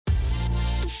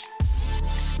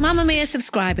Mamamia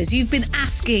subscribers, you've been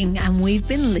asking and we've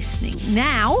been listening.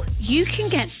 Now you can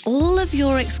get all of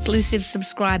your exclusive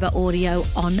subscriber audio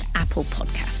on Apple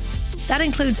Podcasts. That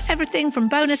includes everything from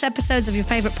bonus episodes of your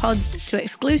favourite pods to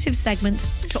exclusive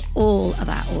segments to all of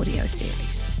our audio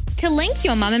series. To link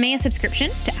your Mamamia subscription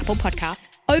to Apple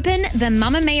Podcasts, open the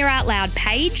Mamamia Out Loud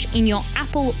page in your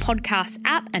Apple Podcasts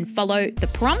app and follow the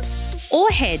prompts, or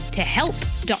head to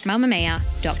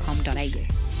help.mamamia.com.au.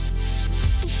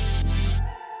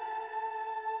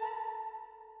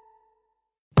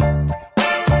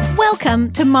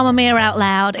 Welcome to Mamamia Out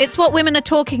Loud. It's what women are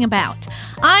talking about.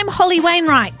 I'm Holly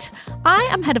Wainwright. I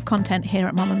am head of content here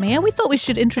at Mamamia. We thought we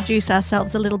should introduce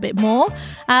ourselves a little bit more.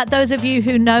 Those of you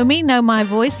who know me know my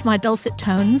voice, my dulcet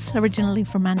tones, originally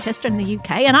from Manchester in the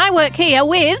UK. And I work here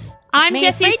with... I'm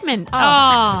Jessie Friedman.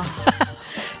 Oh.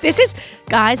 This is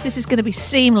going to be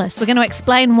seamless. We're going to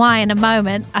explain why in a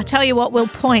moment. I tell you what, we'll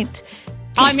point.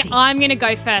 I'm going to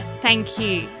go first. Thank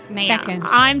you, Mia. Second.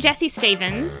 I'm Jessie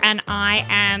Stevens and I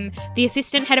am the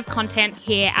assistant head of content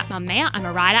here at Mamamia. I'm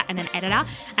a writer and an editor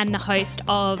and the host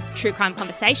of True Crime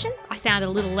Conversations. I sound a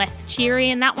little less cheery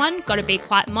in that one. Got to be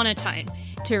quite monotone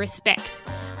to respect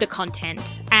the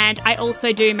content. And I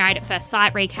also do Married at First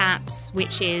Sight recaps,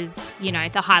 which is,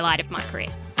 the highlight of my career.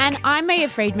 And I'm Mia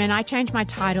Friedman. I changed my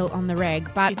title on the reg,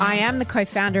 but I am the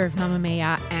co-founder of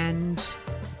Mamamia and...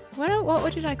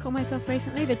 What did I call myself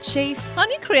recently? The Chief...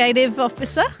 Only Creative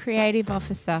Officer. Creative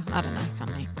Officer. I don't know,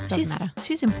 something. Doesn't matter.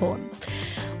 She's important.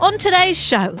 On today's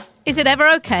show, is it ever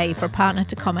okay for a partner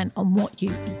to comment on what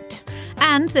you eat?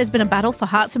 And there's been a battle for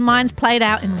hearts and minds played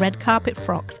out in red carpet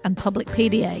frocks and public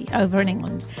PDA over in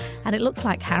England. And it looks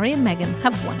like Harry and Meghan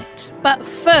have won it. But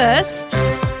first...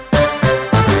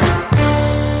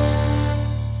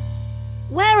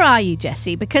 Where are you,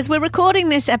 Jessie? Because we're recording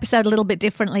this episode a little bit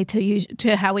differently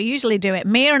to how we usually do it.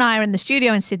 Mia and I are in the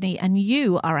studio in Sydney and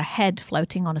you are ahead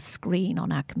floating on a screen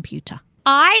on our computer.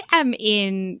 I am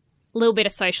in a little bit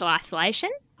of social isolation.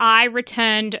 I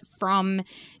returned from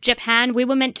Japan. We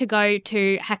were meant to go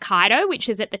to Hokkaido, which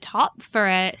is at the top, for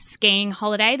a skiing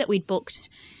holiday that we'd booked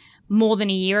more than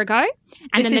a year ago.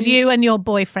 And this is you and your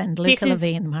boyfriend, Luca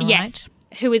Levine, am I right? Yes.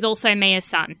 Who is also Mia's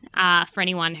son, for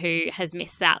anyone who has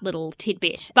missed that little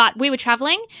tidbit. But we were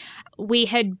travelling. We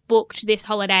had booked this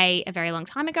holiday a very long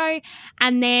time ago,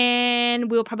 and then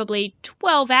we were probably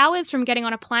 12 hours from getting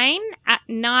on a plane at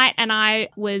night, and I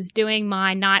was doing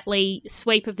my nightly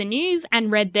sweep of the news and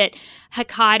read that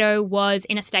Hokkaido was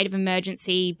in a state of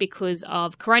emergency because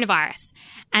of coronavirus.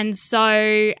 And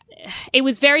so it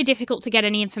was very difficult to get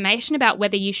any information about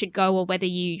whether you should go or whether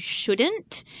you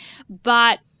shouldn't.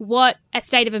 But what a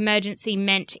state of emergency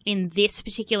meant in this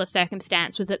particular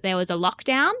circumstance was that there was a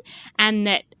lockdown and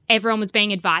that everyone was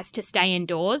being advised to stay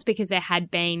indoors because there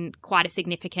had been quite a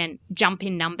significant jump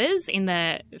in numbers in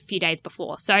the few days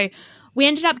before. So we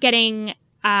ended up getting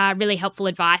really helpful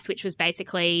advice, which was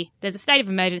basically there's a state of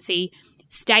emergency,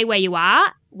 stay where you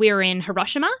are. We were in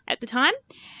Hiroshima at the time.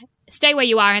 Stay where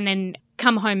you are and then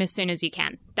come home as soon as you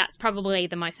can. That's probably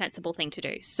the most sensible thing to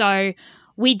do. So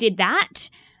we did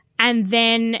that. And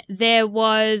then there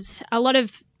was a lot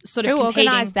of sort of Who competing...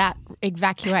 organised that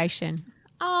evacuation?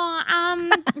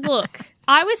 Look,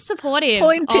 I was supportive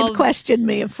Pointed question,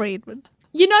 Mia Friedman.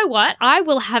 You know what? I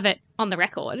will have it on the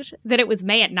record that it was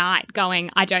me at night going,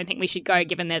 I don't think we should go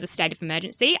given there's a state of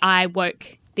emergency. I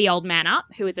woke the old man up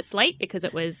who was asleep because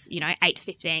it was,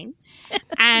 8:15.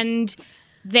 And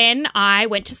then I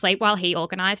went to sleep while he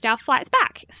organised our flights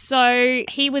back. So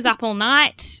he was up all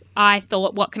night. I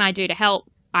thought, what can I do to help?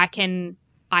 I can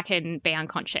be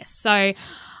unconscious. So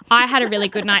I had a really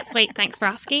good night's sleep. Thanks for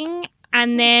asking.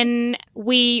 And then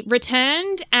we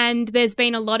returned and there's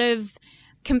been a lot of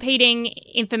competing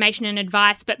information and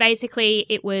advice, but basically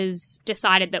it was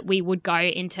decided that we would go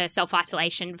into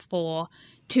self-isolation for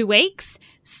 2 weeks.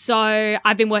 So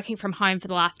I've been working from home for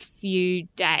the last few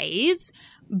days,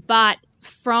 but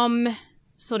from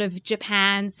sort of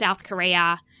Japan, South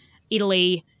Korea,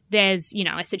 Italy, there's,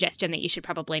 a suggestion that you should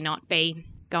probably not be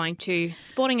going to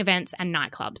sporting events and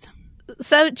nightclubs.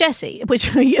 So, Jessie,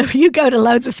 which you go to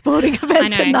loads of sporting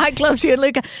events and nightclubs, you and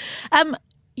Luca.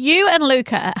 You and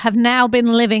Luca have now been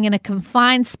living in a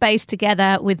confined space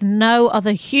together with no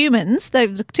other humans,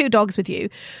 the 2 dogs with you,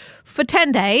 for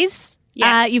 10 days.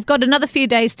 Yes. You've got another few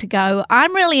days to go.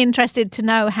 I'm really interested to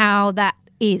know how that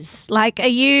is. Like, are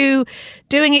you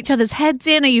doing each other's heads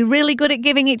in? Are you really good at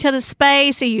giving each other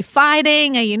space? Are you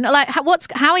fighting? Are you like,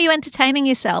 how are you entertaining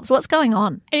yourselves? What's going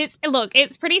on? It's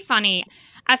pretty funny.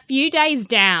 A few days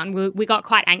down, we got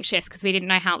quite anxious because we didn't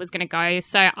know how it was going to go.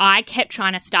 So I kept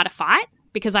trying to start a fight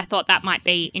because I thought that might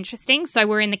be interesting. So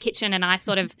we're in the kitchen and I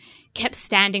sort of kept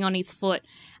standing on his foot.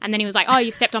 And then he was like, oh,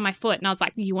 you stepped on my foot. And I was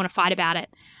like, you want to fight about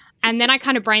it? And then I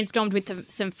kind of brainstormed with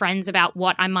some friends about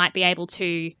what I might be able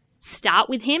to start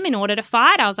with him in order to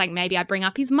fight. I was like, maybe I bring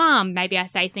up his mum. Maybe I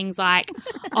say things like,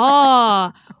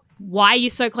 oh, why are you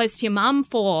so close to your mum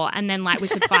for? And then like we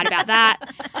could fight about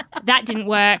that. That didn't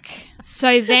work.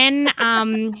 So then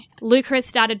Luca has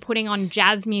started putting on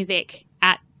jazz music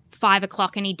at 5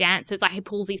 o'clock and he dances. Like he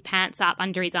pulls his pants up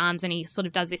under his arms and he sort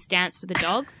of does this dance for the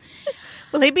dogs.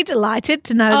 Will he be delighted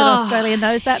to know that Australia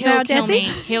knows that now, Jessie?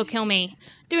 He'll kill me.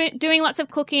 Doing lots of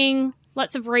cooking,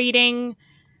 lots of reading,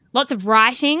 lots of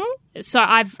writing. So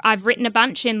I've written a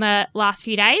bunch in the last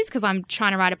few days because I'm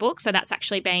trying to write a book. So that's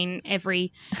actually been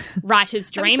every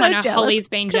writer's dream. So I know jealous. Holly's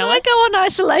been jealous. Can I go on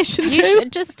isolation too? You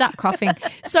should just start coughing.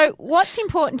 So what's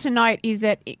important to note is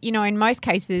that, you know, in most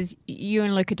cases, you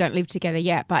and Luca don't live together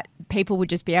yet, but people would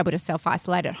just be able to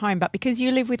self-isolate at home. But because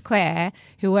you live with Claire,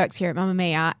 who works here at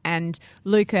Mamamia, and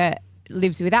Luca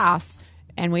lives with us,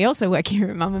 and we also work here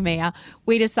at Mamamia,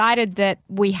 we decided that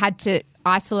we had to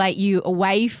isolate you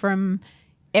away from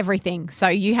everything. So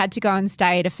you had to go and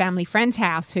stay at a family friend's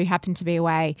house who happened to be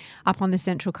away up on the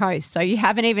Central Coast. So you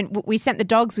haven't even, we sent the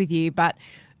dogs with you, but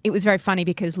it was very funny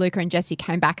because Luca and Jessie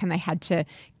came back and they had to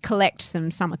collect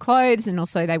some summer clothes and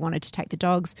also they wanted to take the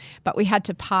dogs. But we had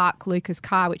to park Luca's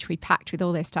car, which we packed with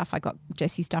all their stuff. I got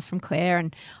Jessie's stuff from Claire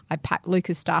and I packed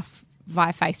Luca's stuff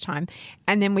via FaceTime.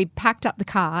 And then we packed up the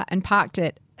car and parked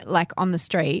it like on the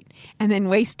street. And then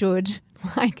we stood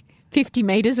like 50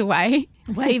 metres away.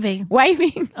 Waving.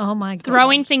 Oh, my God.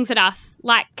 Throwing things at us.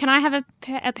 Like, can I have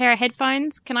a pair of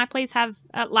headphones? Can I please have,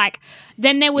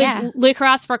 then there was, Luca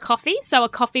asked for a coffee. So a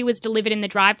coffee was delivered in the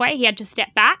driveway. He had to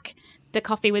step back. The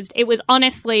coffee it was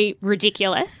honestly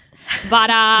ridiculous.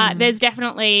 But there's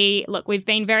definitely, look, we've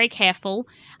been very careful.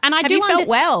 And Have you felt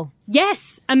well?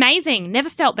 Yes, amazing. Never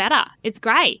felt better. It's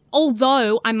great.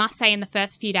 Although I must say in the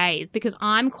first few days, because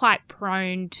I'm quite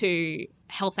prone to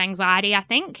health anxiety, I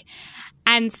think.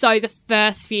 And so the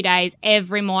first few days,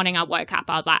 every morning I woke up,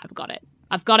 I was like, I've got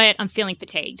it. I'm feeling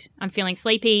fatigued. I'm feeling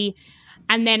sleepy.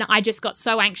 And then I just got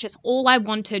so anxious. All I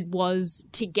wanted was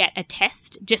to get a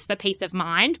test just for peace of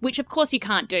mind, which of course you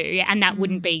can't do. And that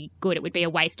wouldn't be good. It would be a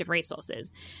waste of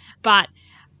resources. But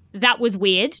that was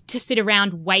weird to sit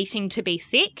around waiting to be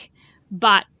sick.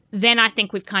 But then I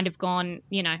think we've kind of gone,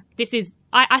 you know,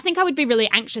 I think I would be really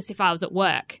anxious if I was at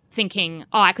work thinking,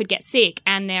 oh, I could get sick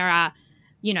and there are,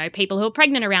 you know, people who are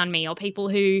pregnant around me or people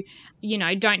who, you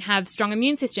know, don't have strong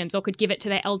immune systems or could give it to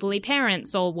their elderly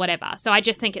parents or whatever. So I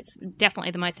just think it's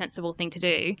definitely the most sensible thing to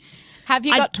do. Have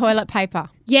you got toilet paper?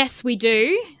 Yes, we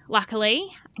do,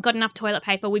 luckily. Got enough toilet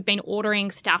paper. We've been ordering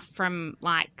stuff from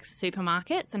like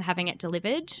supermarkets and having it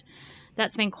delivered.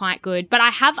 That's been quite good. But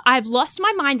I've lost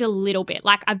my mind a little bit.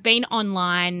 Like I've been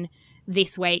online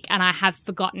this week and I have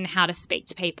forgotten how to speak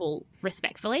to people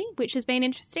respectfully, which has been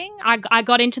interesting. I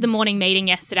got into the morning meeting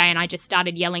yesterday and I just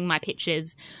started yelling my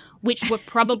pitches, which were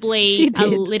probably a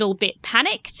little bit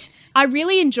panicked. I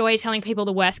really enjoy telling people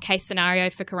the worst case scenario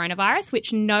for coronavirus,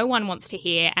 which no one wants to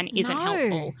hear and isn't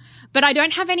helpful. But I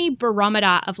don't have any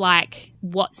barometer of like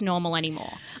what's normal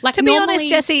anymore. Like to be honest,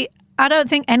 Jessie, I don't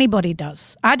think anybody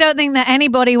does. I don't think that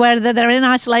anybody, whether they're in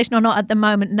isolation or not at the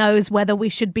moment, knows whether we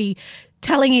should be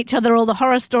telling each other all the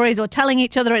horror stories or telling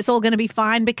each other it's all going to be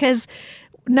fine, because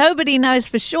nobody knows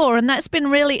for sure. And that's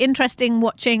been really interesting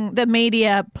watching the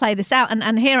media play this out.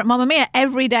 And here at Mamamia,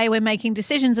 every day we're making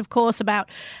decisions, of course, about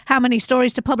how many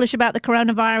stories to publish about the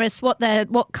coronavirus,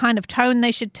 what kind of tone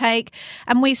they should take.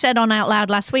 And we said on Out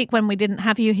Loud last week, when we didn't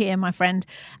have you here, my friend,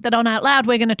 that on Out Loud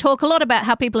we're going to talk a lot about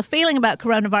how people are feeling about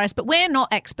coronavirus, but we're not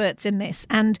experts in this.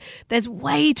 And there's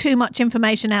way too much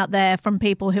information out there from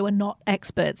people who are not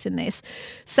experts in this.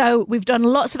 So we've done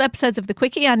lots of episodes of The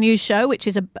Quickie, our news show, which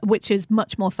is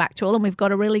much more factual, and we've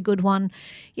got a really good one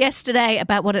yesterday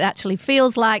about what it actually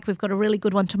feels like. We've got a really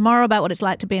good one tomorrow about what it's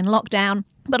like to be in lockdown.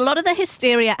 But a lot of the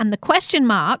hysteria and the question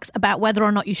marks about whether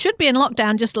or not you should be in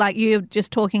lockdown, just like you're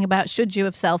just talking about, should you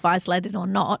have self-isolated or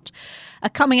not, are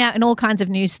coming out in all kinds of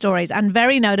news stories, and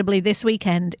very notably this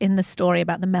weekend in the story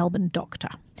about the Melbourne doctor.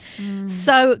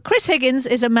 So Chris Higgins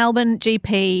is a Melbourne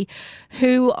GP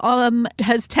who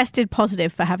has tested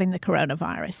positive for having the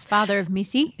coronavirus. Father of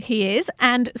Missy. He is.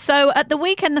 And so at the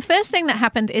weekend, the first thing that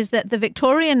happened is that the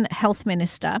Victorian Health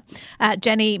Minister,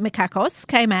 Jenny Mikakos,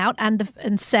 came out and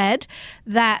said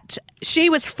that she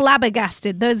was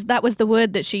flabbergasted. That was the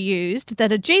word that she used,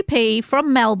 that a GP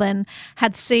from Melbourne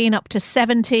had seen up to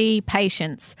 70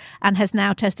 patients and has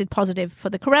now tested positive for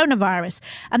the coronavirus.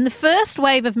 And the first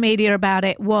wave of media about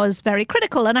it was very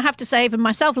critical. And I have to say, even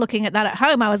myself looking at that at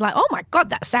home, I was like, oh my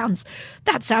God, that sounds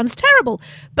terrible.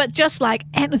 But just like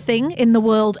anything in the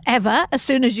world ever, as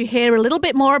soon as you hear a little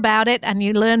bit more about it and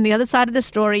you learn the other side of the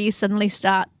story, you suddenly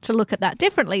start to look at that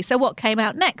differently. So what came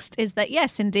out next is that,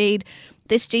 yes, indeed,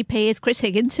 this GP is Chris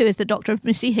Higgins, who is the doctor of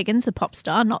Missy Higgins, the pop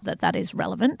star. Not that that is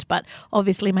relevant, but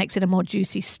obviously makes it a more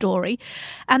juicy story.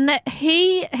 And that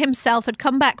he himself had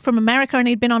come back from America and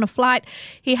he'd been on a flight.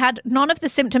 He had none of the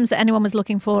symptoms that anyone was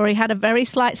looking for. He had a very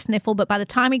slight sniffle, but by the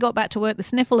time he got back to work, the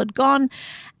sniffle had gone.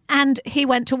 And he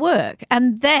went to work.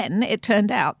 And then it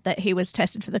turned out that he was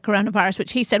tested for the coronavirus,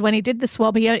 which he said when he did the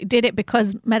swab, he did it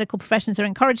because medical professions are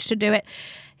encouraged to do it.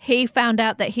 He found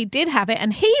out that he did have it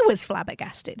and he was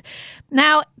flabbergasted.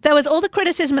 Now, there was all the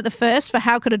criticism at the first for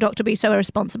how could a doctor be so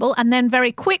irresponsible. And then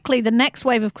very quickly, the next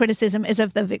wave of criticism is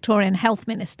of the Victorian Health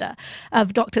Minister,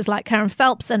 of doctors like Karen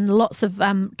Phelps and lots of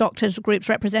doctors' groups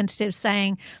representatives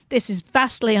saying this is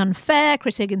vastly unfair.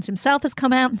 Chris Higgins himself has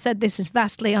come out and said this is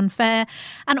vastly unfair.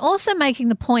 And also making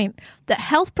the point that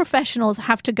health professionals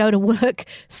have to go to work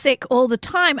sick all the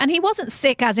time. And he wasn't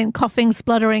sick as in coughing,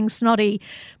 spluttering, snotty.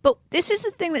 But this is the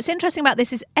thing that's interesting about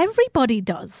this is everybody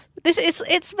does.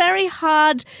 It's very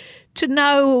hard to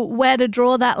know where to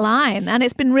draw that line. And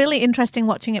it's been really interesting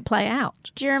watching it play out.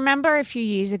 Do you remember a few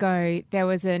years ago there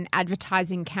was an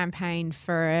advertising campaign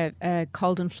for a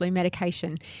cold and flu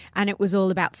medication and it was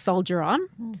all about Soldier On?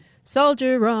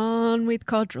 Soldier on with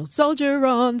Codral, soldier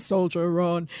on, soldier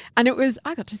on. And it was,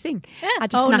 I got to sing. Yeah. I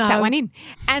just snuck that one in.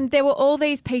 And there were all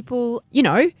these people, you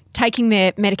know, taking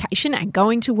their medication and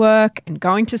going to work and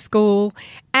going to school.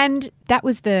 And that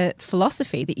was the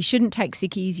philosophy, that you shouldn't take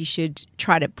sickies, you should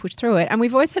try to push through it. And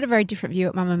we've always had a very different view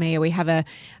at Mamamia. We have a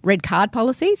red card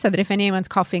policy so that if anyone's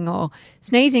coughing or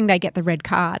sneezing, they get the red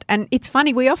card. And it's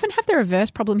funny, we often have the reverse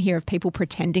problem here of people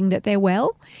pretending that they're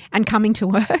well and coming to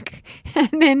work.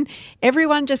 And then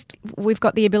everyone we've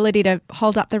got the ability to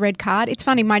hold up the red card. It's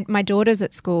funny, my daughter's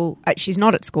at school. She's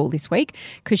not at school this week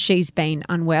because she's been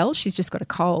unwell. She's just got a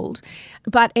cold.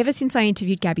 But ever since I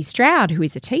interviewed Gabby Stroud, who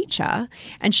is a teacher,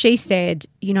 and she said,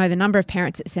 you know, the number of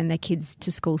parents that send their kids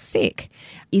to school sick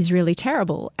is really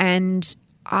terrible. And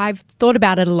I've thought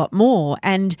about it a lot more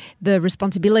and the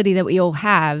responsibility that we all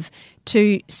have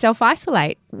to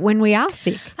self-isolate when we are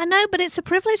sick. I know, but it's a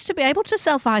privilege to be able to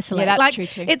self-isolate. Yeah, that's true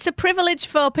too. It's a privilege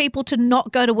for people to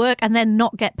not go to work and then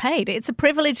not get paid. It's a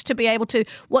privilege to be able to...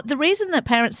 The reason that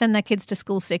parents send their kids to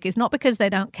school sick is not because they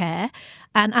don't care.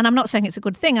 And I'm not saying it's a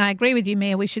good thing. I agree with you,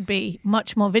 Mia. We should be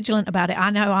much more vigilant about it.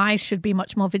 I know I should be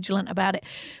much more vigilant about it.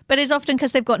 But it's often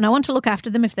because they've got no one to look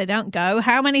after them if they don't go.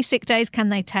 How many sick days can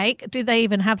they take? Do they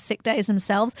even have sick days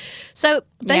themselves? So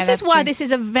this is why this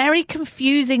is a very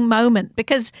confusing moment,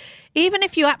 because even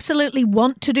if you absolutely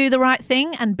want to do the right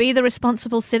thing and be the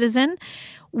responsible citizen,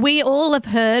 we all have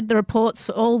heard the reports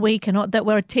all week that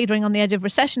we're teetering on the edge of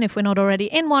recession if we're not already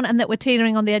in one, and that we're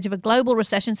teetering on the edge of a global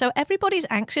recession. So everybody's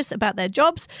anxious about their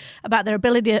jobs, about their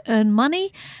ability to earn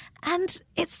money. And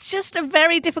it's just a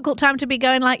very difficult time to be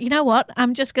going like, you know what,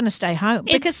 I'm just going to stay home.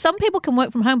 Because some people can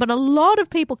work from home, but a lot of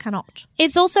people cannot.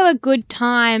 It's also a good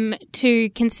time to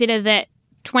consider that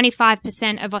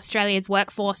 25% of Australia's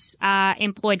workforce are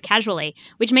employed casually,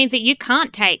 which means that you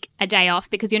can't take a day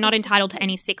off because you're not entitled to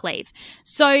any sick leave.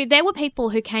 So there were people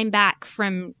who came back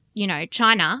from, you know,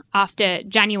 China after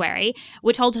January,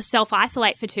 were told to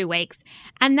self-isolate for 2 weeks,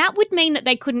 and that would mean that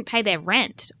they couldn't pay their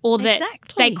rent or that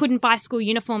they couldn't buy school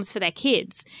uniforms for their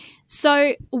kids.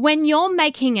 So when you're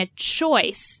making a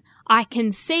choice, I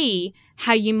can see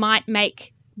how you might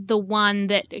make the one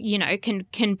that, you know,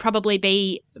 can probably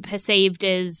be perceived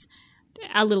as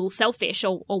a little selfish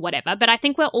or whatever. But I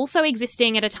think we're also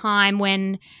existing at a time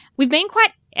when we've been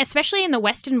quite, especially in the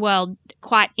Western world,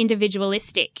 quite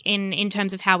individualistic in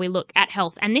terms of how we look at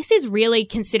health. And this is really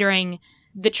considering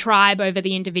the tribe over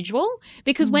the individual,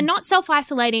 because we're not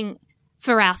self-isolating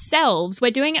for ourselves. We're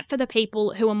doing it for the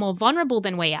people who are more vulnerable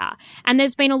than we are. And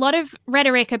there's been a lot of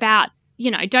rhetoric about, you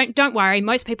know, don't worry,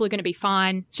 most people are going to be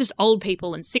fine. It's just old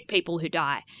people and sick people who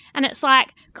die. And it's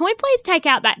like, can we please take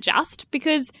out that just?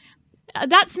 Because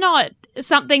that's not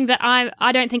something that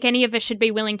I don't think any of us should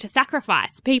be willing to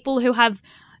sacrifice. People who have,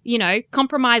 you know,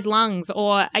 compromised lungs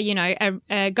or, you know,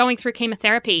 are going through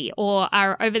chemotherapy or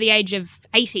are over the age of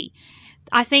 80.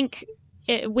 I think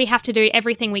we have to do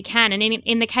everything we can. And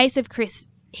in the case of Chris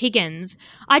Higgins,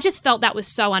 I just felt that was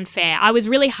so unfair. I was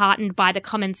really heartened by the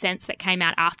common sense that came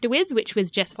out afterwards, which was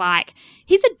just like,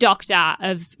 he's a doctor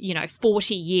of,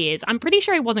 40 years. I'm pretty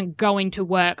sure he wasn't going to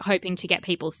work hoping to get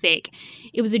people sick.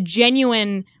 It was a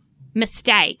genuine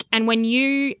mistake. And when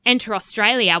you enter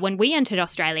Australia, when we entered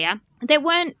Australia, there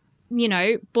weren't,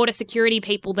 border security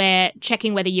people there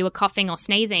checking whether you were coughing or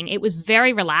sneezing. It was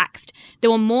very relaxed. There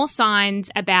were more signs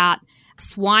about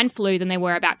swine flu than there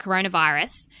were about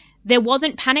coronavirus. There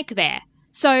wasn't panic there.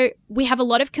 So we have a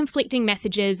lot of conflicting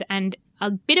messages and a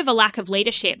bit of a lack of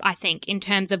leadership, I think, in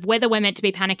terms of whether we're meant to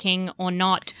be panicking or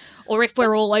not, or if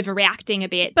we're all overreacting a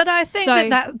bit. But I think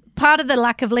that part of the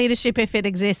lack of leadership, if it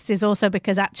exists, is also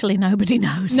because actually nobody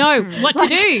knows. No, what to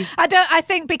do. I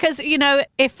think because,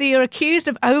 if you're accused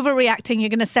of overreacting, you're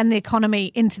going to send the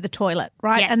economy into the toilet,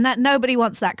 right? Yes. And that nobody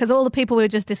wants that, because all the people we were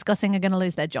just discussing are going to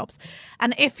lose their jobs.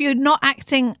 And if you're not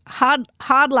acting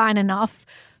hardline enough,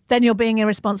 then you're being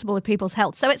irresponsible with people's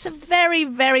health. So it's a very,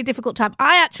 very difficult time.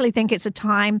 I actually think it's a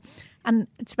time, and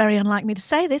it's very unlike me to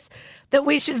say this, that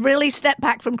we should really step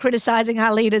back from criticising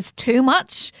our leaders too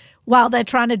much while they're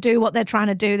trying to do what they're trying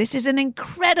to do. This is an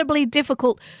incredibly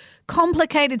difficult,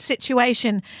 complicated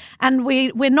situation, and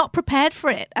we're not prepared for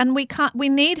it. And we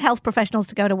need health professionals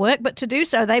to go to work, but to do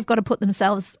so, they've got to put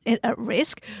themselves at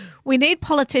risk. We need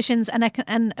politicians and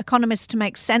economists to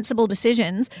make sensible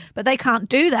decisions, but they can't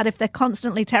do that if they're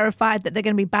constantly terrified that they're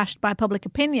going to be bashed by public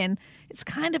opinion. It's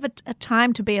kind of a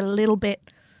time to be a little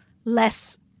bit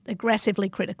less aggressively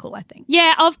critical, I think.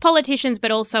 Yeah, of politicians,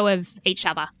 but also of each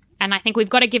other. And I think we've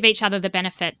got to give each other the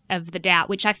benefit of the doubt,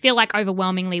 which I feel like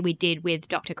overwhelmingly we did with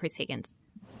Dr. Chris Higgins.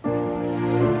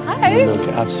 Hi. You look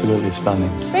absolutely stunning.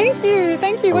 Thank you.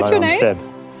 Hello, What's your name? I'm Seb.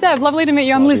 Seb, lovely to meet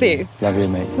you. I'm Lizzie. Lovely to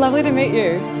meet you. Lovely to meet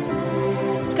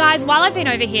you. Guys, while I've been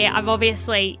over here, I've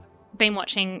obviously been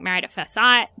watching Married at First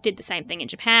Sight, did the same thing in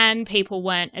Japan. People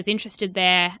weren't as interested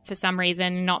there for some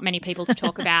reason, not many people to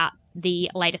talk about the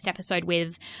latest episode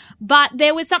with. But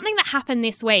there was something that happened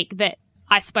this week that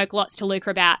I spoke lots to Luca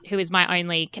about, who is my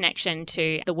only connection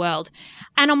to the world.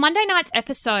 And on Monday night's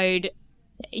episode,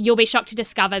 you'll be shocked to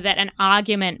discover that an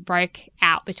argument broke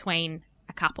out between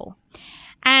a couple.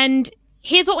 And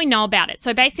here's what we know about it.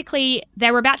 So basically,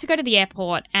 they were about to go to the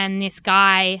airport, and this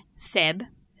guy, Seb,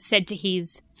 said to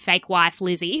his fake wife,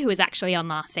 Lizzie, who was actually on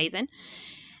last season.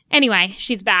 Anyway,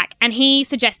 she's back, and he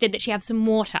suggested that she have some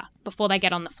water before they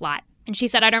get on the flight. And she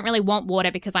said, I don't really want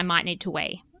water because I might need to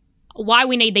wee. Why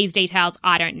we need these details,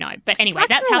 I don't know. But anyway,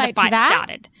 that's how the fight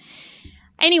started.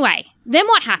 Anyway, then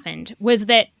what happened was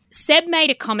that Seb made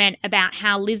a comment about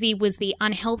how Lizzie was the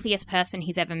unhealthiest person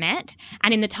he's ever met.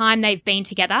 And in the time they've been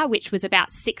together, which was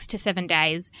about 6 to 7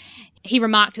 days, he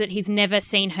remarked that he's never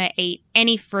seen her eat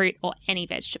any fruit or any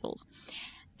vegetables.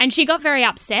 And she got very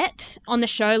upset. On the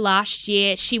show last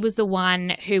year, she was the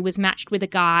one who was matched with a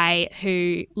guy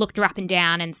who looked her up and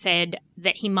down and said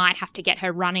that he might have to get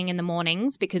her running in the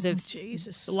mornings because of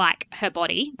her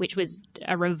body, which was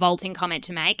a revolting comment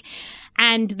to make,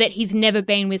 and that he's never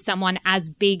been with someone as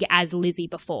big as Lizzie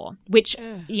before, which,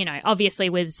 obviously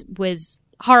was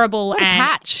horrible. What a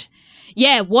catch.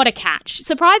 Yeah, what a catch.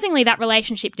 Surprisingly, that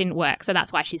relationship didn't work, so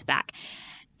that's why she's back.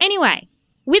 Anyway,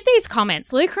 with these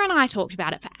comments, Luca and I talked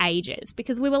about it for ages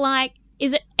because we were like,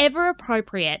 is it ever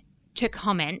appropriate to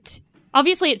comment?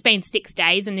 Obviously, it's been 6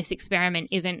 days and this experiment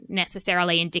isn't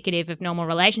necessarily indicative of normal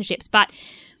relationships, but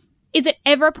is it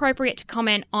ever appropriate to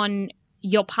comment on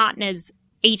your partner's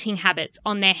eating habits,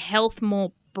 on their health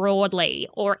more broadly,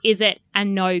 or is it a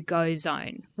no-go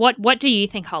zone? What do you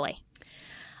think, Holly?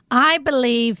 I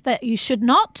believe that you should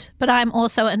not, but I'm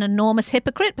also an enormous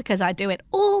hypocrite because I do it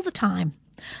all the time.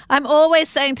 I'm always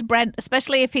saying to Brent,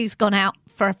 especially if he's gone out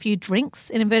for a few drinks,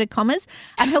 in inverted commas,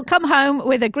 and he'll come home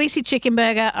with a greasy chicken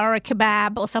burger or a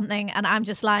kebab or something, and I'm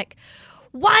just like,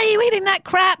 why are you eating that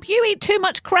crap? You eat too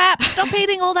much crap. Stop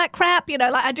eating all that crap.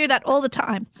 I do that all the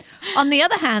time. On the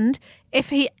other hand, if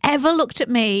he ever looked at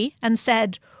me and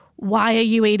said, why are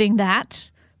you eating that?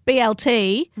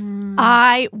 BLT,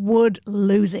 I would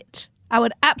lose it. I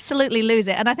would absolutely lose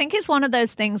it. And I think it's one of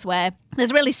those things where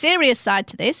there's a really serious side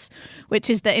to this, which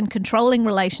is that in controlling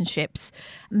relationships,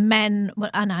 men,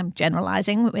 and I'm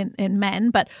generalizing in men,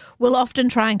 but will often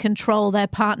try and control their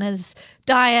partner's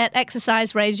diet,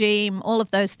 exercise regime, all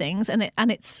of those things. And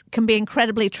it can be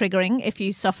incredibly triggering if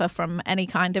you suffer from any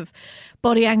kind of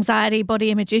body anxiety,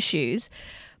 body image issues.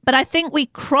 But I think we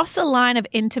cross a line of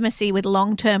intimacy with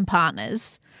long-term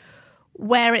partners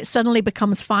where it suddenly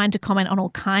becomes fine to comment on all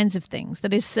kinds of things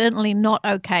that is certainly not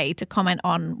okay to comment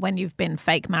on when you've been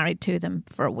fake married to them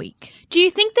for a week. Do you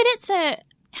think that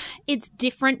it's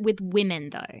different with women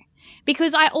though?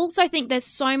 Because I also think there's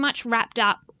so much wrapped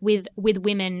up with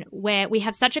women where we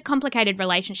have such a complicated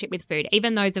relationship with food.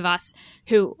 Even those of us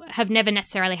who have never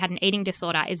necessarily had an eating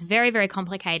disorder is very, very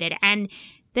complicated. And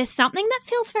there's something that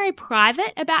feels very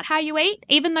private about how you eat.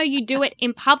 Even though you do it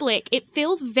in public, it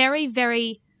feels very,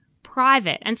 very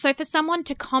private. And so for someone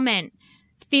to comment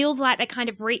feels like they're kind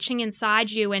of reaching inside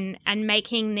you and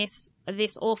making this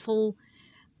awful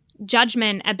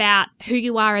judgment about who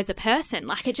you are as a person.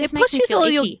 Like it just makes me feel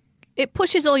icky. It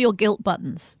pushes all your guilt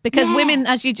buttons because women,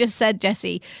 as you just said,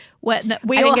 Jessie, we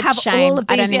I all think have it's shame. all of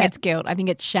these. I don't think it's guilt. I think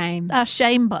it's shame. Our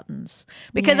shame buttons.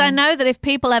 Because I know that if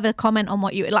people ever comment on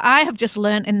what you like, I have just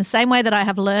learned in the same way that I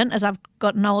have learned as I've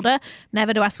gotten older,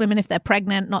 never to ask women if they're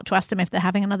pregnant, not to ask them if they're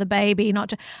having another baby, not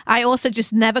to. I also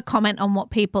just never comment on what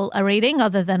people are eating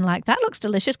other than like, that looks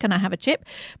delicious. Can I have a chip?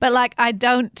 But like, I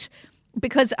don't,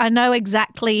 because I know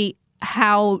exactly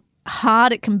how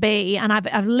hard it can be, and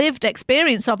I've lived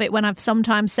experience of it when I've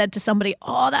sometimes said to somebody,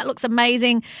 oh, that looks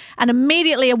amazing, and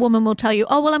immediately a woman will tell you,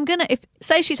 oh, well, I'm gonna, if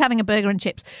say she's having a burger and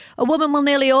chips, a woman will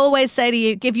nearly always say to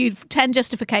you, give you 10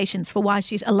 justifications for why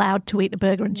she's allowed to eat a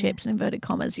burger and chips, in inverted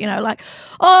commas, you know, like,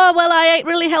 oh, well, I ate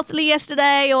really healthily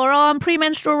yesterday, or oh, I'm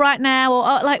premenstrual right now, or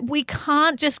oh, like, we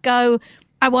can't just go,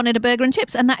 I wanted a burger and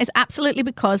chips, and that is absolutely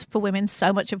because for women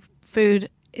so much of food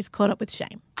is caught up with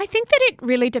shame. I think that it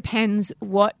really depends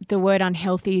what the word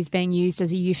unhealthy is being used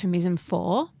as a euphemism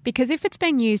for, because if it's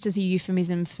being used as a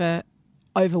euphemism for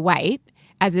overweight,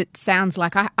 as it sounds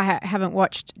like, I haven't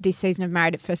watched this season of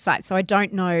Married at First Sight, so I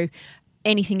don't know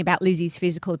anything about Lizzie's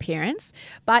physical appearance,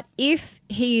 but if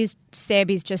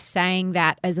Seb is just saying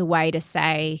that as a way to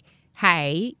say,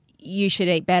 hey, you should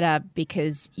eat better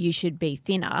because you should be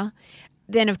thinner,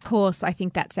 then of course I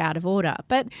think that's out of order.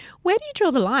 But where do you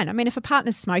draw the line? I mean, if a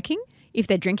partner's smoking, if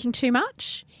they're drinking too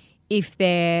much, if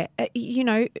they're,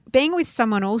 being with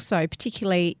someone also,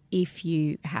 particularly if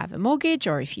you have a mortgage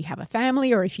or if you have a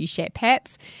family or if you share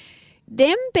pets,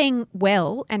 them being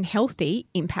well and healthy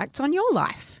impacts on your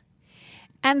life.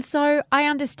 And so I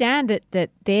understand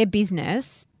that their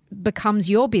business becomes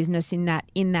your business in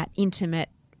that intimate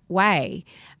way.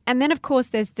 And then, of course,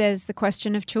 there's the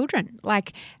question of children.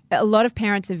 Like, a lot of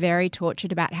parents are very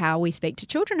tortured about how we speak to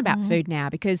children about food now,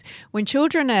 because when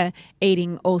children are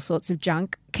eating all sorts of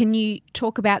junk, can you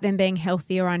talk about them being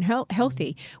healthy or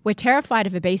unhealthy? We're terrified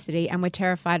of obesity and we're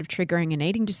terrified of triggering an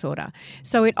eating disorder.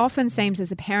 So it often seems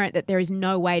as a parent that there is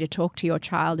no way to talk to your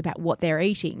child about what they're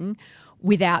eating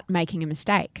without making a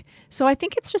mistake. So I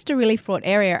think it's just a really fraught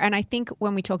area. And I think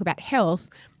when we talk about health,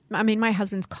 I mean, my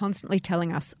husband's constantly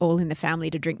telling us all in the family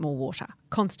to drink more water,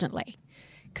 constantly,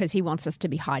 because he wants us to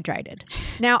be hydrated.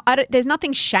 Now, there's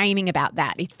nothing shaming about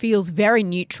that. It feels very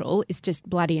neutral. It's just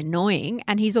bloody annoying.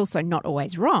 And he's also not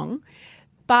always wrong.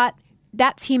 But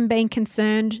that's him being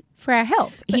concerned for our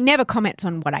health. He never comments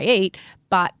on what I eat,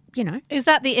 but, you know. Is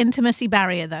that the intimacy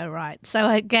barrier though, right? So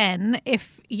again,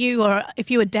 if you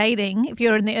were dating, if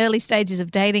you're in the early stages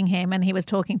of dating him and he was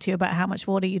talking to you about how much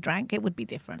water you drank, it would be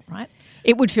different, right?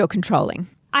 It would feel controlling.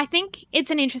 I think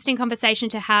it's an interesting conversation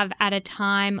to have at a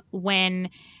time when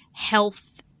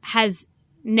health has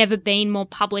never been more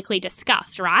publicly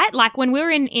discussed, right? Like when we were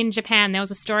in Japan, there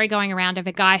was a story going around of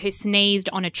a guy who sneezed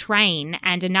on a train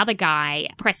and another guy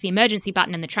pressed the emergency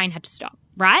button and the train had to stop,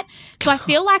 right? So I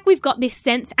feel like we've got this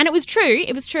sense, and it was true.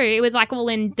 It was like all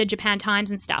in the Japan Times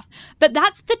and stuff. But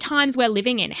that's the times we're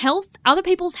living in. Health, other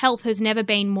people's health has never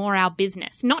been more our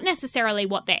business. Not necessarily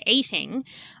what they're eating,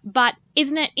 but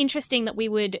isn't it interesting that we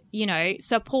would,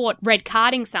 support red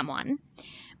carding someone,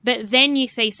 but then you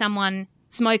see someone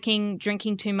smoking,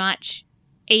 drinking too much,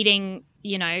 eating,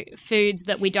 foods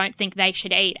that we don't think they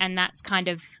should eat, and that's kind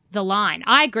of the line.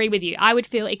 I agree with you. I would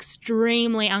feel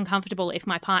extremely uncomfortable if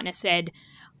my partner said,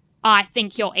 I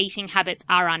think your eating habits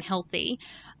are unhealthy,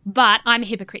 but I'm a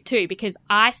hypocrite too because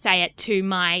I say it to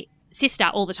my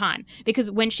sister all the time, because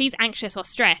when she's anxious or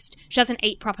stressed, she doesn't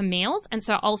eat proper meals, and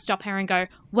so I'll stop her and go,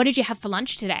 what did you have for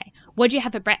lunch today? What did you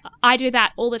have for breakfast? I do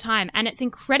that all the time, and it's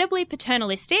incredibly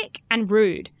paternalistic and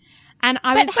rude. And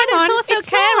it's also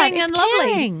caring and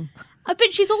lovely.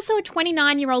 But she's also a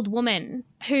 29-year-old woman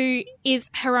who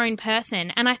is her own person.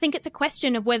 And I think it's a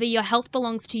question of whether your health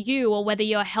belongs to you or whether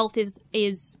your health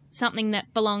is something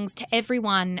that belongs to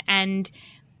everyone and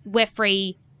we're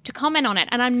free to comment on it.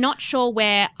 And I'm not sure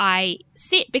where I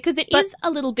sit because it is a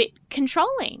little bit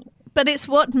controlling. But it's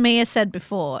what Mia said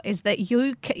before, is that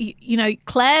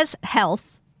Claire's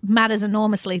health matters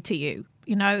enormously to you.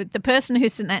 The person who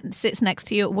sits next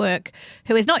to you at work,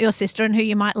 who is not your sister and who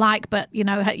you might like, but,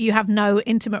 you have no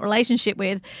intimate relationship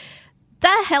with,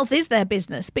 their health is their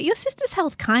business, but your sister's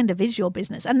health kind of is your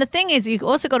business. And the thing is, you've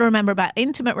also got to remember about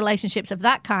intimate relationships of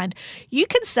that kind. You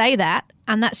can say that,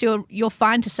 and that's you're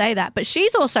fine to say that, but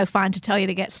she's also fine to tell you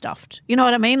to get stuffed. You know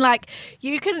what I mean? Like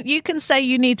you can say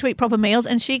you need to eat proper meals,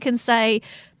 and she can say,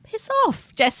 piss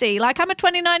off, Jessie. Like, I'm a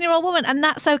 29-year-old woman, and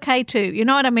that's okay too. You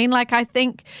know what I mean? Like, I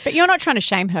think... But you're not trying to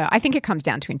shame her. I think it comes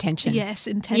down to intention. Yes,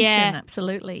 intention,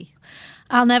 absolutely.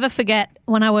 I'll never forget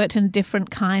when I worked in a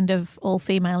different kind of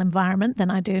all-female environment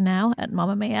than I do now at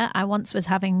Mamamia. I once was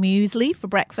having muesli for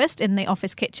breakfast in the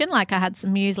office kitchen. Like, I had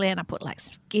some muesli and I put like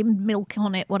skimmed milk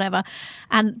on it, whatever.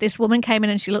 And this woman came in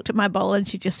and she looked at my bowl and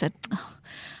she just said, oh,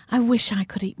 I wish I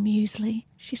could eat muesli.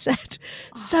 She said,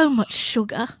 so much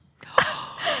sugar.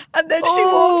 And then she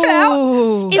walked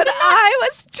out. But I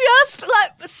was just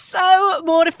like so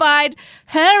mortified.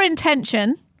 Her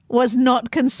intention was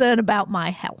not concern about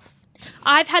my health.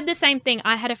 I've had the same thing.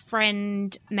 I had a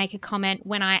friend make a comment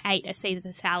when I ate a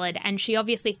Caesar salad, and she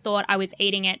obviously thought I was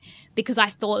eating it because I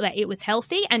thought that it was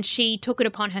healthy, and she took it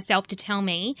upon herself to tell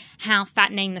me how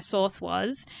fattening the sauce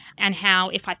was and how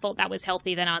if I thought that was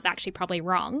healthy, then I was actually probably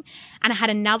wrong. And I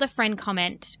had another friend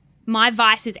comment, my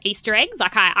vice is Easter eggs.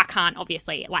 Like I can't,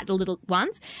 obviously, like the little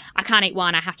ones. I can't eat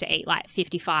one. I have to eat like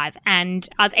 55. And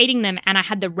I was eating them and I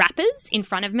had the wrappers in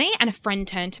front of me, and a friend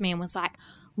turned to me and was like,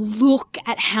 look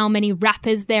at how many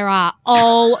wrappers there are.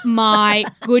 Oh my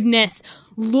goodness.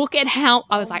 Look at how,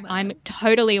 I was like, I'm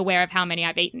totally aware of how many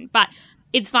I've eaten. But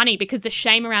it's funny because the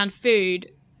shame around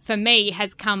food for me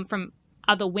has come from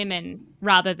other women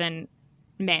rather than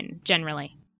men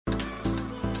generally.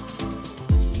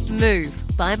 Move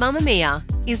by Mamamia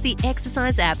is the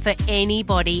exercise app for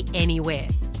anybody, anywhere.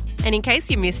 And in case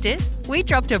you missed it, we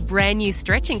dropped a brand new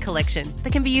stretching collection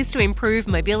that can be used to improve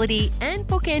mobility and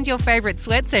bookend your favourite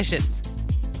sweat sessions.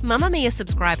 Mamamia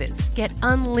subscribers get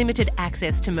unlimited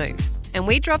access to Move, and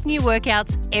we drop new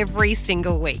workouts every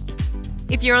single week.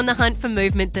 If you're on the hunt for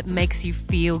movement that makes you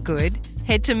feel good,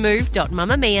 head to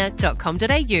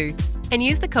move.mamamia.com.au and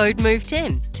use the code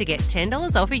MOVE10 to get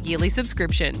 $10 off a yearly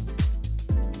subscription.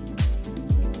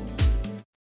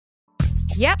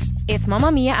 Yep, it's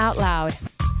Mamamia Out Loud.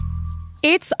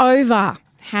 It's over.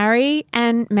 Harry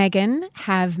and Meghan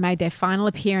have made their final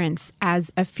appearance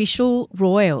as official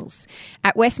royals.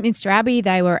 At Westminster Abbey,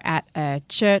 they were at a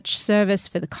church service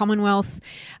for the Commonwealth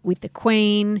with the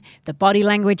Queen. The body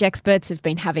language experts have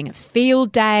been having a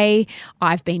field day.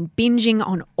 I've been binging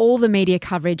on all the media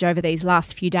coverage over these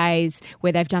last few days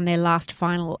where they've done their last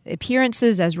final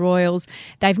appearances as royals.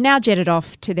 They've now jetted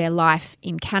off to their life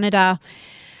in Canada.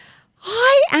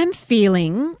 I am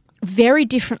feeling very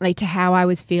differently to how I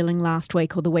was feeling last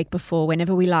week or the week before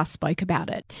whenever we last spoke about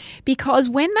it. Because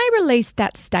when they released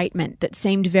that statement that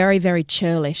seemed very, very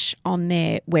churlish on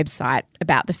their website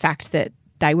about the fact that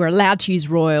they were allowed to use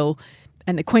royal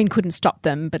and the Queen couldn't stop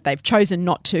them, but they've chosen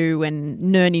not to and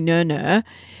ner,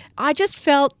 I just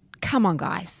felt, come on,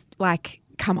 guys, like,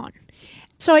 come on.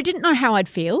 So I didn't know how I'd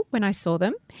feel when I saw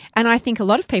them. And I think a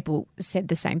lot of people said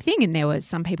the same thing. And there were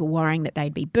some people worrying that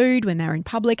they'd be booed when they were in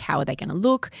public. How are they going to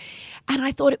look? And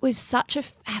I thought it was such a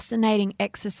fascinating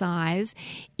exercise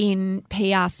in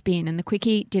PR spin. And the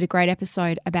Quickie did a great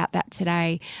episode about that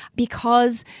today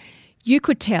because you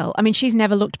could tell. I mean, she's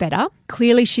never looked better.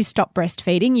 Clearly she's stopped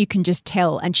breastfeeding. You can just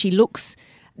tell. And she looks...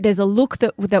 There's a look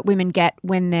that women get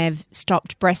when they've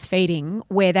stopped breastfeeding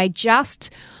where they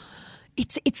just...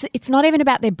 It's not even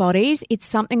about their bodies. It's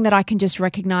something that I can just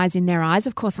recognise in their eyes.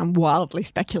 Of course, I'm wildly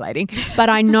speculating, but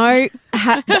I know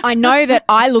that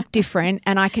I look different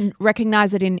and I can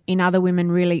recognise it in other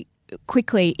women really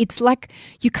quickly. It's like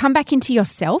you come back into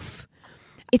yourself.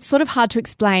 It's sort of hard to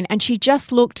explain. And she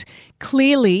just looked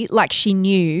clearly like she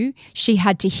knew she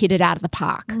had to hit it out of the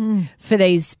park for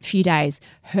these few days.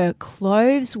 Her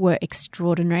clothes were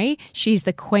extraordinary. She's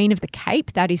the Queen of the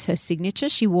Cape. That is her signature.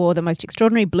 She wore the most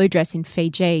extraordinary blue dress in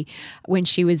Fiji when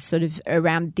she was sort of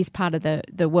around this part of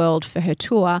the world for her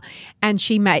tour. And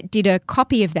she did a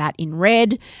copy of that in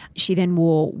red. She then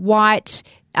wore white.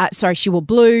 She wore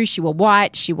blue, she wore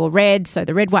white, she wore red, so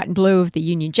the red, white and blue of the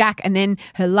Union Jack. And then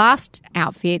her last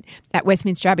outfit at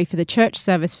Westminster Abbey for the church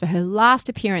service for her last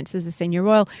appearance as a senior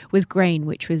royal was green,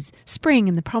 which was spring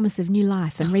and the promise of new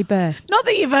life and rebirth. Not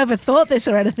that you've overthought this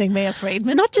or anything, Mia Friedman.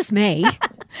 It's not just me.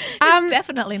 It's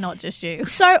definitely not just you.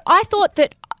 So I thought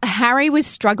that Harry was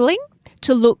struggling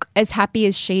to look as happy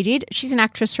as she did. She's an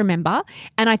actress, remember?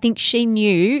 And I think she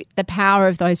knew the power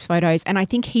of those photos. And I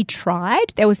think he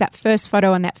tried. There was that first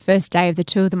photo on that first day of the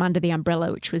two of them under the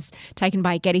umbrella, which was taken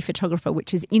by a Getty photographer,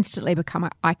 which has instantly become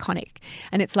iconic.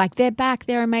 And it's like, they're back,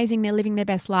 they're amazing, they're living their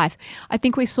best life. I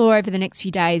think we saw over the next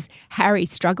few days Harry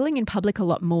struggling in public a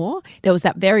lot more. There was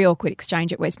that very awkward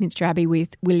exchange at Westminster Abbey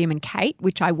with William and Kate,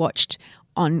 which I watched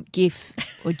on GIF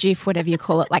or GIF, whatever you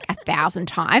call it, like 1,000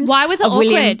 times. Why was it awkward?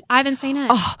 William. I haven't seen it.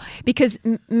 Oh, because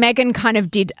Meghan kind of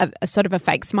did a sort of a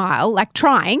fake smile, like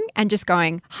trying and just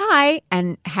going, hi.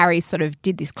 And Harry sort of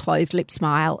did this closed lip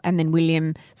smile. And then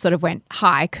William sort of went,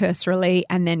 hi, cursorily.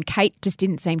 And then Kate just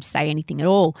didn't seem to say anything at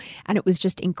all. And it was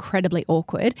just incredibly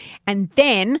awkward. And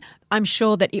then I'm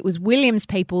sure that it was William's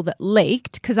people that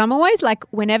leaked, because I'm always like,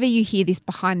 whenever you hear this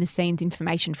behind the scenes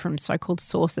information from so-called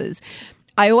sources,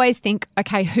 I always think,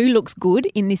 okay, who looks good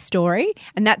in this story?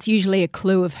 And that's usually a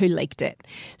clue of who leaked it.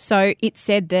 So it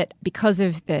said that because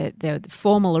of the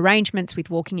formal arrangements with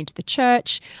walking into the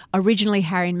church, originally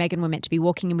Harry and Meghan were meant to be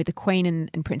walking in with the Queen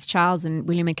and Prince Charles and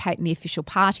William and Kate in the official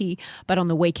party. But on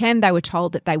the weekend, they were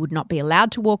told that they would not be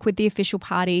allowed to walk with the official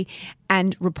party.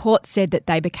 And reports said that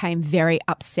they became very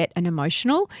upset and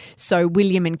emotional. So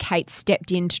William and Kate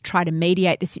stepped in to try to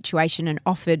mediate the situation and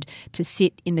offered to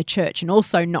sit in the church and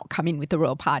also not come in with the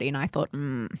royal party. And I thought,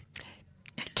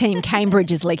 Team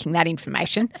Cambridge is leaking that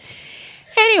information.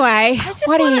 Anyway,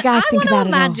 what do you guys think about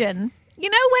it all? Imagine, you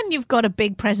know, when you've got a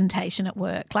big presentation at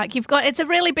work, like it's a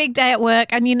really big day at work,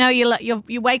 and you know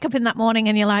you wake up in that morning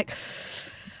and you're like,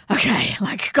 okay,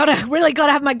 like really got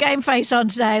to have my game face on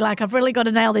today. Like I've really got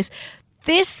to nail this.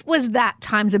 This was that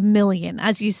times a million,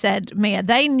 as you said, Mia.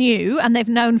 They knew, and they've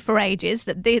known for ages,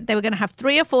 that they were going to have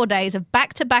 3 or 4 days of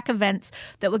back-to-back events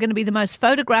that were going to be the most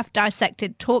photographed,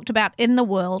 dissected, talked about in the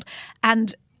world.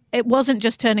 And it wasn't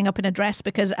just turning up in a dress,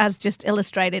 because as just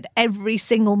illustrated, every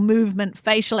single movement,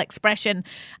 facial expression,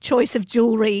 choice of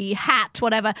jewelry, hat,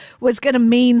 whatever, was going to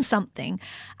mean something.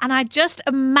 And I just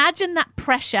imagine that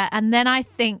pressure. And then I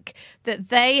think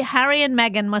that Harry and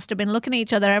Meghan must have been looking at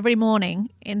each other every morning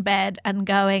in bed and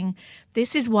going,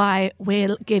 this is why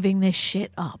we're giving this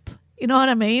shit up. You know what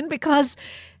I mean? Because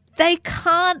they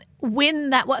can't win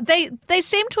that. They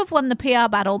seem to have won the PR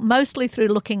battle mostly through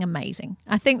looking amazing.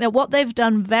 I think that what they've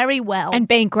done very well, and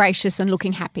being gracious and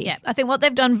looking happy. Yeah, I think what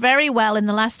they've done very well in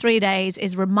the last 3 days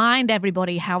is remind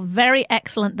everybody how very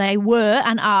excellent they were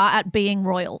and are at being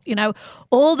royal. You know,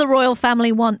 all the royal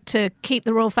family want to keep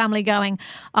the royal family going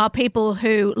are people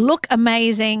who look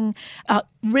amazing, are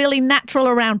really natural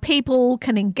around people,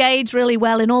 can engage really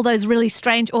well in all those really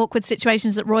strange, awkward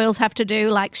situations that royals have to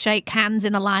do, like shake hands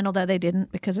in a line, although they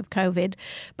didn't because of COVID,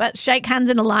 but shake hands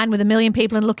in a line with 1 million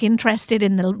people and look interested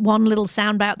in the one little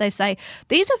soundbite they say.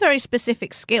 These are very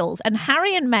specific skills, and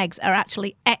Harry and Meg's are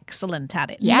actually excellent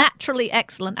at it, naturally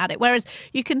excellent at it. Whereas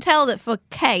you can tell that for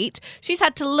Kate, she's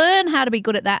had to learn how to be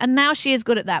good at that, and now she is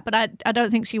good at that, but I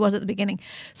don't think she was at the beginning.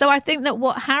 So I think that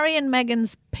what Harry and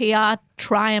Meghan's PR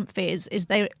triumph is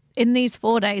they, in these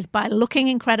 4 days, by looking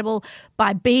incredible,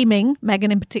 by beaming,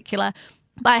 Meghan in particular,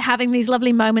 by having these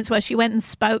lovely moments where she went and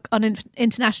spoke on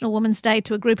International Women's Day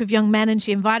to a group of young men, and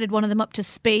she invited one of them up to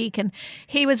speak, and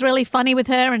he was really funny with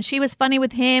her and she was funny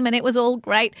with him, and it was all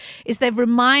great, is they've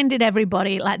reminded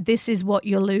everybody, like, this is what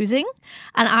you're losing.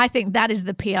 And I think that is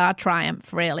the PR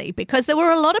triumph, really, because there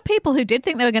were a lot of people who did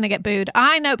think they were going to get booed.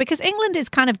 I know, because England is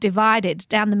kind of divided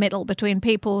down the middle between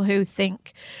people who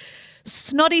think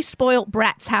snotty, spoilt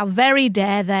brats, how very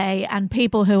dare they, and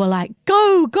people who are like,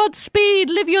 go, Godspeed,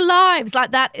 live your lives.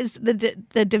 Like, that is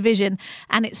the division.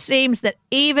 And it seems that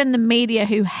even the media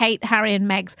who hate Harry and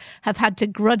Meg's have had to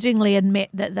grudgingly admit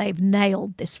that they've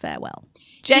nailed this farewell.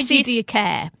 Jessie, do you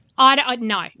care?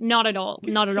 No, not at all.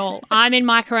 Not at all. I'm in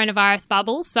my coronavirus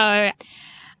bubble, so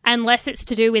unless it's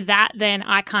to do with that, then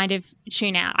I kind of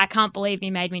tune out. I can't believe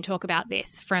you made me talk about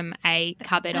this from a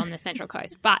cupboard on the Central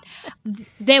Coast. But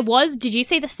did you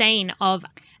see the scene of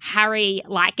Harry,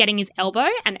 like, getting his elbow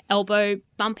and elbow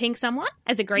bumping someone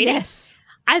as a greeting? Yes.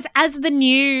 As the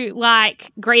new,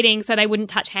 like, greeting, so they wouldn't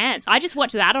touch hands. I just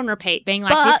watched that on repeat, being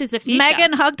like, but this is the future.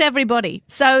 Meghan hugged everybody.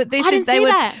 So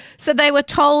they were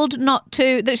told not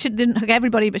to, that she didn't hug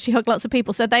everybody, but she hugged lots of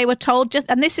people. So they were told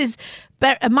and this is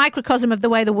a microcosm of the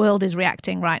way the world is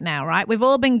reacting right now, right? We've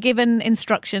all been given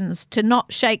instructions to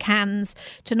not shake hands,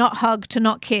 to not hug, to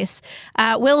not kiss.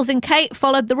 Wills and Kate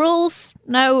followed the rules.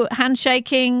 No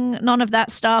handshaking, none of that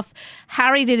stuff.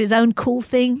 Harry did his own cool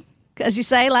thing. as you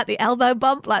say, like the elbow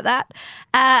bump, like that.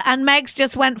 And Megs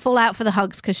just went full out for the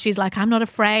hugs because she's like, I'm not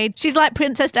afraid. She's like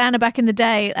Princess Diana back in the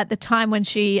day at the time when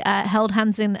she held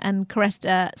hands in and caressed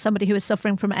somebody who was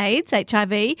suffering from AIDS,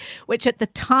 HIV, which at the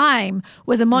time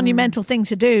was a monumental thing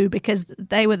to do because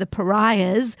they were the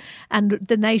pariahs and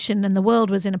the nation and the world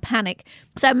was in a panic.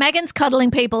 So Meghan's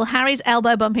cuddling people, Harry's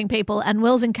elbow bumping people, and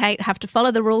Wills and Kate have to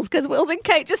follow the rules because Wills and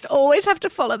Kate just always have to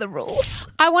follow the rules.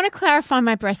 I want to clarify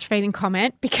my breastfeeding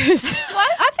comment because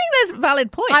I think there's a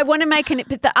valid point. I want to make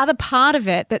but the other part of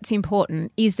it that's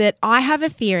important is that I have a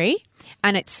theory,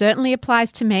 and it certainly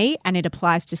applies to me and it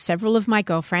applies to several of my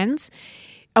girlfriends.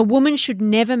 A woman should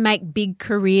never make big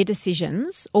career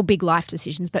decisions or big life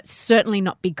decisions, but certainly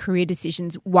not big career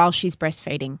decisions while she's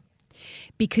breastfeeding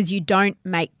because you don't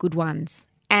make good ones.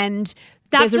 And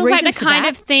that there's feels a like reason the for kind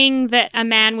that. of thing that a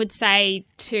man would say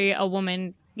to a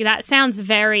woman. That sounds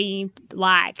very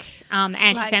like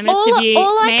anti-feminist of you,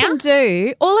 all Mia. I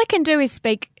can do is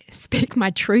speak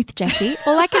my truth, Jessie.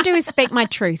 All I can do is speak my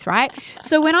truth, right?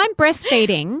 So when I'm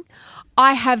breastfeeding,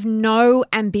 I have no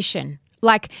ambition.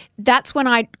 Like that's when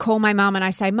I call my mum and I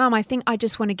say, Mum, I think I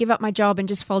just want to give up my job and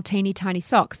just fold teeny tiny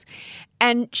socks.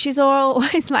 And she's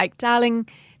always like, darling,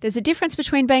 there's a difference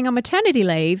between being on maternity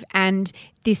leave and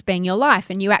this being your life,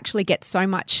 and you actually get so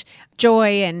much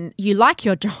joy and you like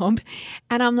your job.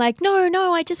 And I'm like,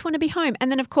 no, I just want to be home.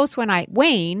 And then, of course, when I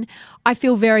wean, I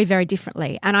feel very, very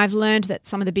differently. And I've learned that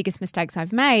some of the biggest mistakes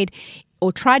I've made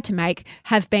or tried to make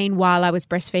have been while I was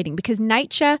breastfeeding, because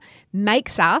nature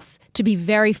makes us to be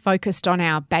very focused on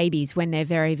our babies when they're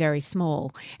very, very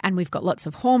small. And we've got lots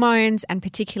of hormones, and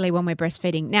particularly when we're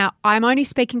breastfeeding. Now, I'm only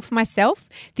speaking for myself.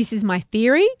 This is my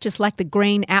theory, just like the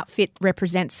green outfit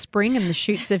represents spring and the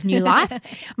shoots of new life.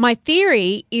 My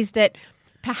theory is that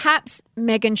perhaps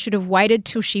Meghan should have waited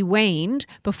till she weaned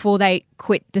before they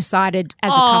decided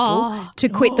as a couple to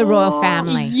quit the royal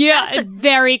family. Yeah,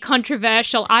 very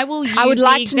controversial. I would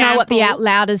like to know what the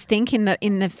Outlouders think in the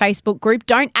Facebook group.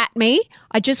 Don't at me.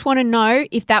 I just want to know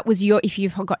if that was if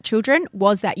you've got children,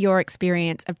 was that your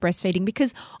experience of breastfeeding?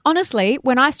 Because honestly,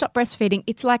 when I stop breastfeeding,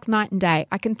 it's like night and day.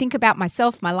 I can think about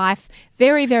myself, my life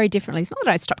very, very differently. It's not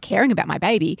that I stop caring about my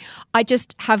baby. I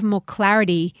just have more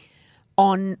clarity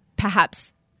on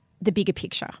perhaps the bigger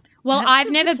picture. Well,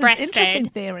 I've never breastfed. Interesting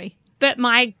theory. But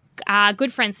my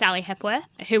good friend Sally Hepworth,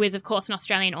 who is, of course, an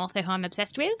Australian author who I'm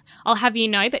obsessed with, I'll have you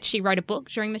know that she wrote a book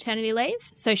during maternity leave.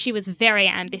 So she was very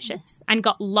ambitious and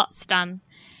got lots done,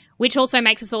 which also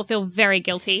makes us all feel very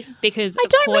guilty because, I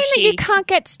don't mean that you can't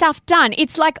get stuff done.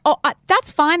 It's like,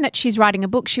 that's fine that she's writing a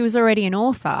book. She was already an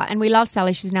author, and we love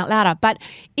Sally. She's an out louder. But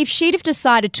if she'd have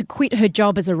decided to quit her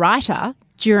job as a writer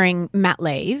during mat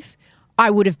leave, I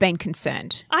would have been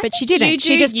concerned. But she didn't.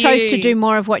 She just chose to do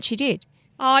more of what she did.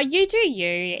 Oh, you do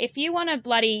you. If you want to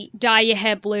bloody dye your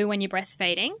hair blue when you're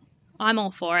breastfeeding, I'm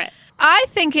all for it. I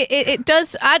think it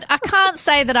does. I can't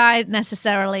say that I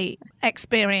necessarily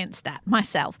experienced that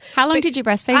myself. How long did you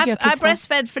breastfeed your kids I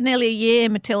breastfed for nearly a year,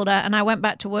 Matilda, and I went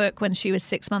back to work when she was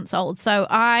 6 months old. So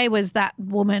I was that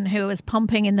woman who was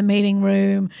pumping in the meeting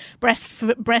room,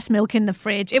 breast milk in the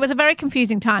fridge. It was a very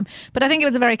confusing time, but I think it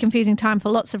was a very confusing time for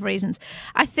lots of reasons.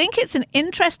 I think it's an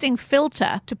interesting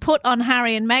filter to put on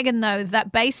Harry and Meghan, though,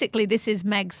 that basically this is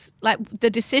Meg's, like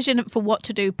the decision for what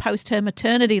to do post her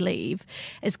maternity leave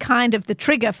is kind of the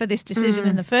trigger for this decision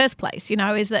in the first place,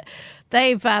 is that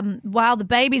they've, while the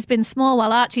baby's been small,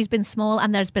 while Archie's been small,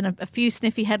 and there's been a few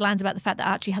sniffy headlines about the fact that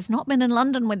Archie has not been in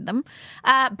London with them,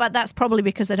 but that's probably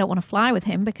because they don't want to fly with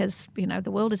him because,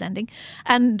 the world is ending.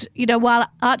 And, while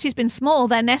Archie's been small,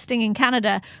 they're nesting in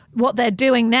Canada. What they're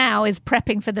doing now is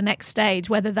prepping for the next stage,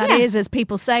 whether that is, as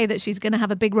people say, that she's going to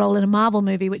have a big role in a Marvel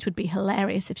movie, which would be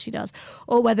hilarious if she does,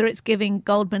 or whether it's giving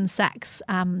Goldman Sachs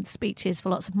speeches for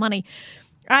lots of money.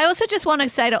 I also just want to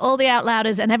say to all the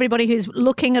Outlouders and everybody who's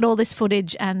looking at all this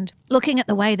footage and looking at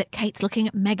the way that Kate's looking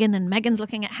at Meghan and Meghan's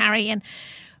looking at Harry, and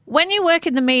when you work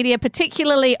in the media,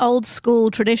 particularly old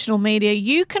school traditional media,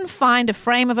 you can find a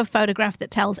frame of a photograph that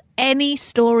tells any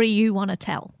story you want to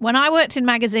tell. When I worked in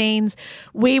magazines,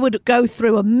 we would go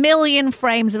through a million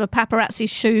frames of a paparazzi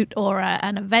shoot or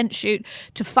an event shoot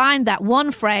to find that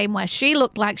one frame where she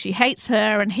looked like she hates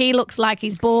her and he looks like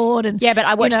he's bored. And yeah, but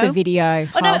I watched the video.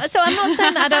 Oh, no, so I'm not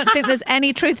saying that I don't think there's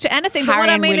any truth to anything. Harry but what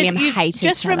I and mean William is you hate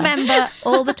just each other. remember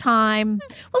all the time.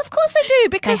 Well, of course they do,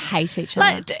 because they hate each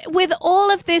other. with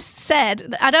all of this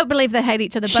said, I don't believe they hate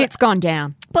each other. But Shit's gone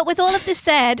down. But with all of this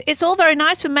said, it's all very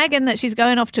nice for Meghan that she's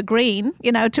going off to green,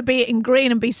 to be in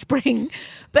green and be spring.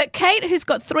 But Kate, who's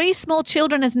got 3 small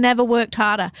children, has never worked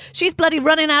harder. She's bloody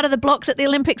running out of the blocks at the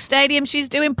Olympic Stadium. She's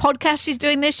doing podcasts. She's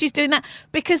doing this. She's doing that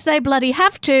because they bloody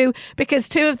have to, because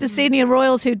 2 of the senior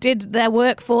royals who did their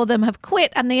work for them have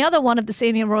quit. And the other one of the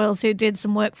senior royals who did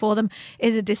some work for them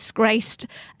is a disgraced,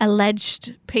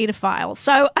 alleged paedophile.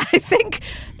 So I think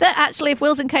that actually if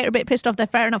Wills and Kate are a bit pissed off, they're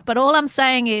fair enough. But all I'm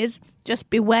saying is just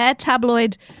beware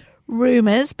tabloid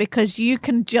rumours, because you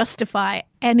can justify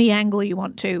any angle you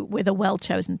want to with a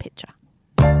well-chosen picture.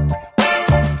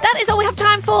 That is all we have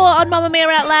time for on Mamamia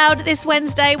Out Loud this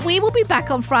Wednesday. We will be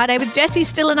back on Friday with Jessie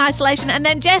still in isolation, and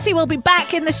then Jessie will be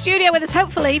back in the studio with us,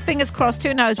 hopefully, fingers crossed,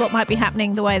 who knows what might be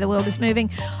happening the way the world is moving,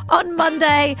 on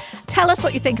Monday. Tell us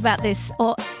what you think about this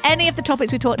or any of the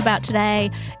topics we talked about today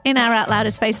in our Out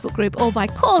Louders Facebook group, or by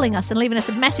calling us and leaving us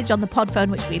a message on the pod phone,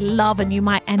 which we love, and you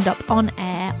might end up on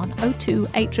air on 02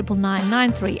 8999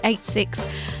 9386.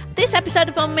 This episode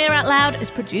of Mamamia Out Loud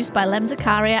is produced by Lem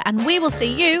Zakaria, and we will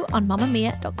see you on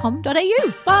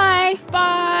mamamia.com.au. Bye.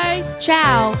 Bye.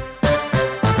 Ciao.